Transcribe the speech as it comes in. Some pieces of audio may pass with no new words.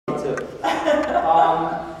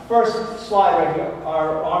first slide right here,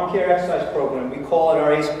 our arm care exercise program. We call it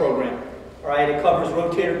our ACE program. All right, it covers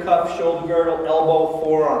rotator cuff, shoulder girdle, elbow,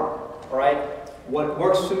 forearm. All right. What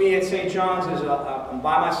works for me at St. John's is I'm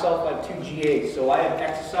by myself. I have 2 GAs, so I have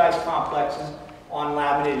exercise complexes on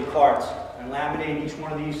laminated cards. I laminate each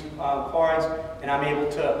one of these cards, and I'm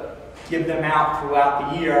able to give them out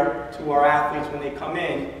throughout the year to our athletes when they come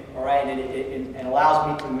in. All right, and it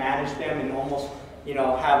allows me to manage them and almost, you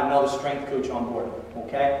know, have another strength coach on board.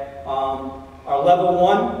 Okay. Our level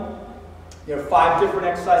 1, there are 5 different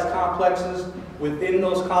exercise complexes. Within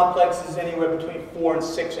those complexes, anywhere between 4 and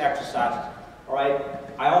 6 exercises. All right.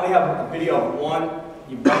 I only have a video of 1.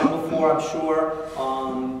 You've done them before, I'm sure.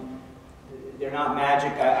 They're not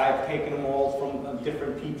magic. I've taken them all from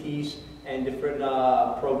different PTs and different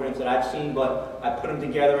programs that I've seen, but I put them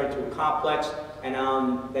together into a complex and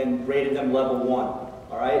then rated them level 1.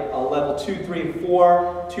 All right. Level 2, 3, and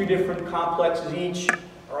 4, 2 different complexes each.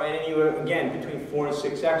 All right. Anywhere again between 4 and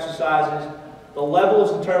 6 exercises. The level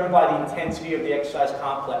is determined by the intensity of the exercise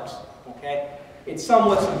complex. Okay. It's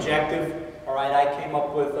somewhat subjective. All right, I came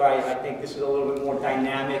up with, all right, I think this is a little bit more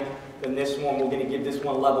dynamic than this one. We're going to give this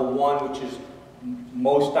one level 1, which is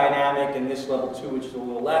most dynamic, and this level 2, which is a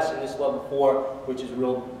little less, and this level 4, which is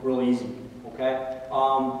real easy. Okay.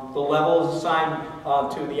 The level is assigned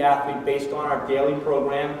to the athlete based on our daily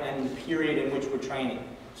program and the period in which we're training.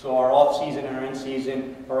 So our off season and our in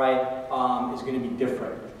season, all right, is going to be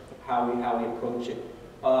different how we approach it.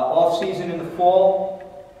 Off season in the fall.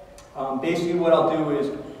 Basically what I'll do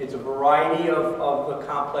is, it's a variety of the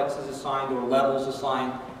complexes assigned or levels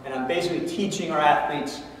assigned, and I'm basically teaching our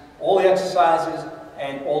athletes all the exercises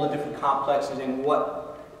and all the different complexes and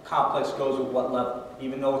what complex goes with what level,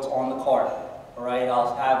 even though it's on the card. All right,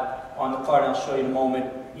 I'll have on the card, and I'll show you in a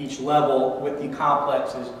moment, each level with the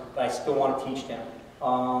complexes, but I still want to teach them.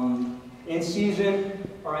 In season,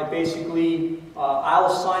 all right, basically,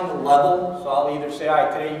 I'll assign the level, so I'll either say, all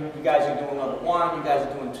right, today you guys are doing level 1, you guys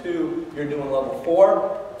are doing 2, you're doing level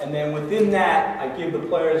 4, and then within that, I give the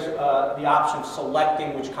players the option of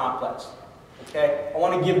selecting which complex. Okay, I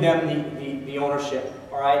want to give them the ownership.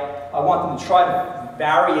 All right, I want them to try to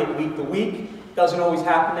vary it week to week. Doesn't always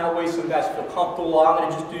happen that way. Some guys feel comfortable. I'm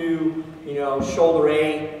going to just do, you know, shoulder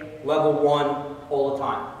A, level 1 all the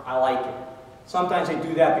time. I like it. Sometimes they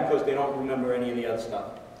do that because they don't remember any of the other stuff.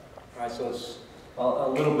 All right, so it's a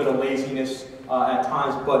little bit of laziness at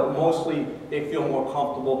times, but mostly they feel more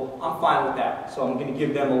comfortable. I'm fine with that, so I'm going to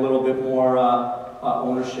give them a little bit more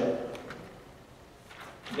ownership.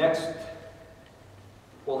 Next,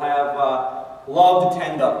 we'll have Love the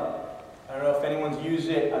Tendo. I don't know if anyone's used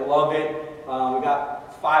it. I love it. We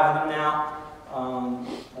got 5 of them now.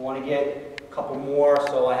 I want to get a couple more,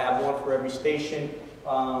 so I have one for every station.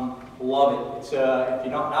 Love it. It's if you're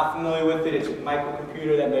not familiar with it, it's a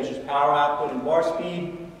microcomputer that measures power output and bar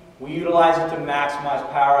speed. We utilize it to maximize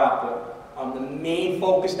power output. The main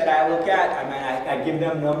focus that I look at, I give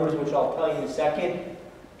them numbers, which I'll tell you in a second.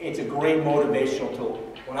 It's a great motivational tool.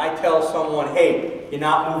 When I tell someone, hey, you're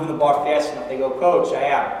not moving the bar fast enough, they go, Coach, I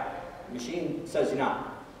am. The machine says you're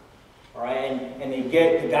not. All right, and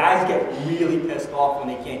the guys get really pissed off when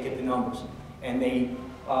they can't get the numbers, and they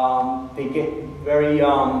get very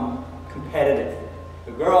competitive.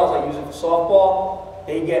 The girls that use it for softball,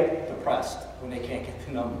 they get depressed when they can't get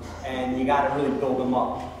the numbers, and you got to really build them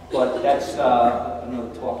up. But that's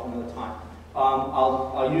another talk another time.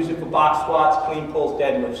 I'll use it for box squats, clean pulls,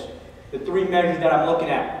 deadlifts. The 3 measures that I'm looking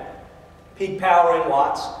at: peak power in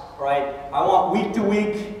watts. Right? I want week to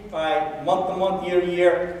week, right, month to month, year to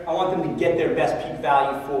year. I want them to get their best peak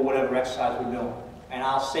value for whatever exercise we're doing. And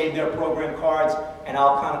I'll save their program cards, and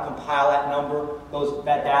I'll kind of compile that number,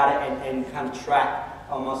 that data, and kind of track.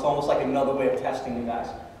 It's almost like another way of testing the guys.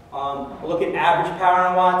 We'll look at average power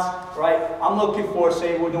in watts, right? I'm looking for,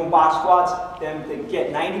 say we're doing box squats, them to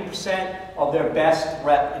get 90% of their best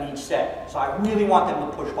rep in each set. So I really want them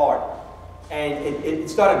to push hard. And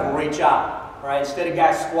it's done a great job. Right? Instead of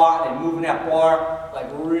guys squatting and moving that bar like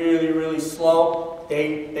really, really slow,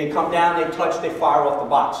 they come down, they touch, they fire off the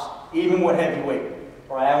box, even with heavy weight.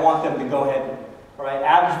 All right? I want them to go heavy. All right?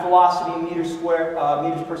 Average velocity meters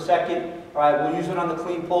per second. All right? We'll use it on the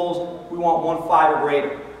clean pulls. We want 1.5 or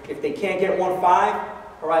greater. If they can't get 1.5,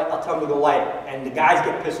 all right, I'll tell them to go lighter. And the guys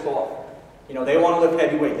get pissed off. You know, they want to lift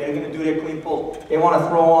heavy weight. They're going to do their clean pulls. They want to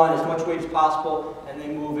throw on as much weight as possible, and they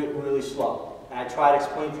move it really slow. And I try to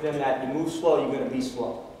explain to them that you move slow, you're going to be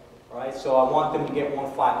slow. All right, so I want them to get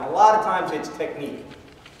 1.5. And a lot of times it's technique.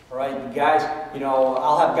 All right, the guys, you know,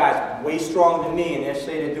 I'll have guys way stronger than me, and they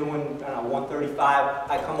say they're doing, I don't know, 135.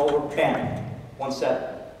 I come over, bam,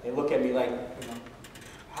 1.7. They look at me like, you know,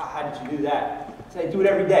 how did you do that? I do it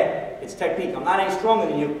every day. It's technique. I'm not any stronger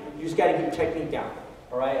than you. You just got to get your technique down.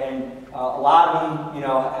 All right, and a lot of them, you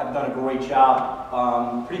know, have done a great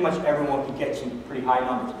job. Pretty much everyone can get some pretty high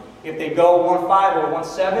numbers. If they go 1.5 or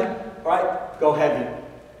 1.7, all right, go heavy.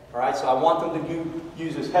 All right, so I want them to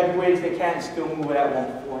use as heavy weight as they can and still move it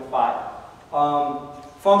at 1.5.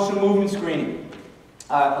 Functional movement screening.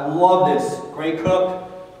 I love this. Great cook.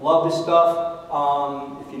 Love this stuff.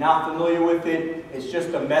 If you're not familiar with it, it's just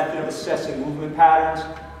a method of assessing movement patterns.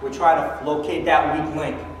 We're trying to locate that weak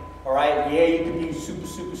link. All right, yeah, you can be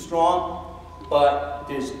super strong, but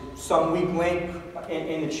there's some weak link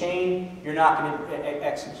in the chain. You're not going to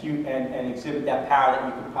execute and exhibit that power that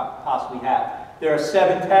you could possibly have. There are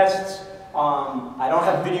 7 tests. I don't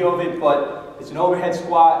have video of it, but it's an overhead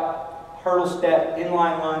squat, hurdle step,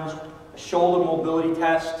 inline lunge, a shoulder mobility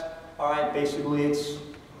test. All right, basically it's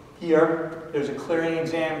here. There's a clearing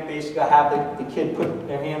exam. Basically, I have the kid put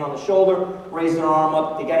their hand on the shoulder, raise their arm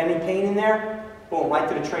up. They got any pain in there? Boom, right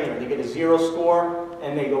to the trainer. They get a 0 score,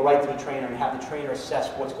 and they go right to the trainer and have the trainer assess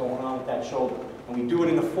what's going on with that shoulder. And we do it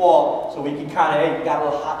in the fall, so we can kind of, hey, you got a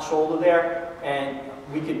little hot shoulder there, and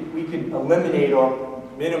we could eliminate or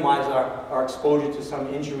minimize our exposure to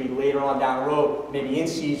some injury later on down the road. Maybe in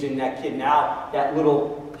season, that kid now, that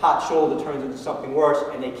little hot shoulder turns into something worse,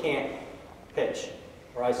 and they can't pitch.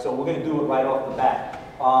 All right, so we're going to do it right off the bat.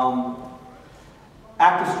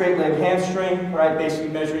 Active straight leg hamstring, all right, basically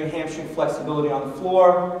measuring hamstring flexibility on the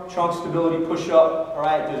floor, trunk stability push-up, all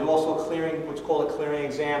right. There's also a clearing, what's called a clearing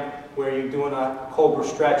exam, where you're doing a cobra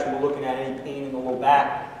stretch and we're looking at any pain in the low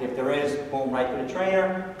back. If there is, boom, right to the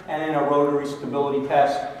trainer, and then a rotary stability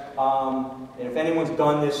test. And if anyone's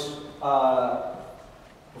done this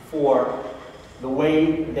before, the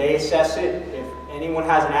way they assess it, if anyone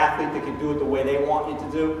has an athlete that can do it the way they want you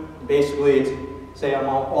to do, basically it's, say I'm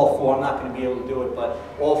on all 4, I'm not going to be able to do it, but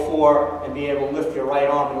all 4 and be able to lift your right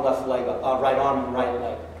arm and left leg up, right arm and right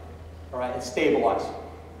leg, all right, and stabilize,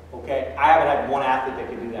 okay? I haven't had one athlete that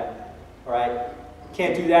can do that, all right?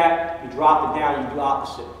 Can't do that, you drop it down, you do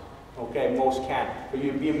opposite, okay? Most can, but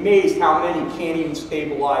you'd be amazed how many can't even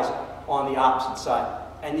stabilize on the opposite side,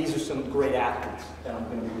 and these are some great athletes that I'm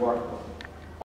going to be working with.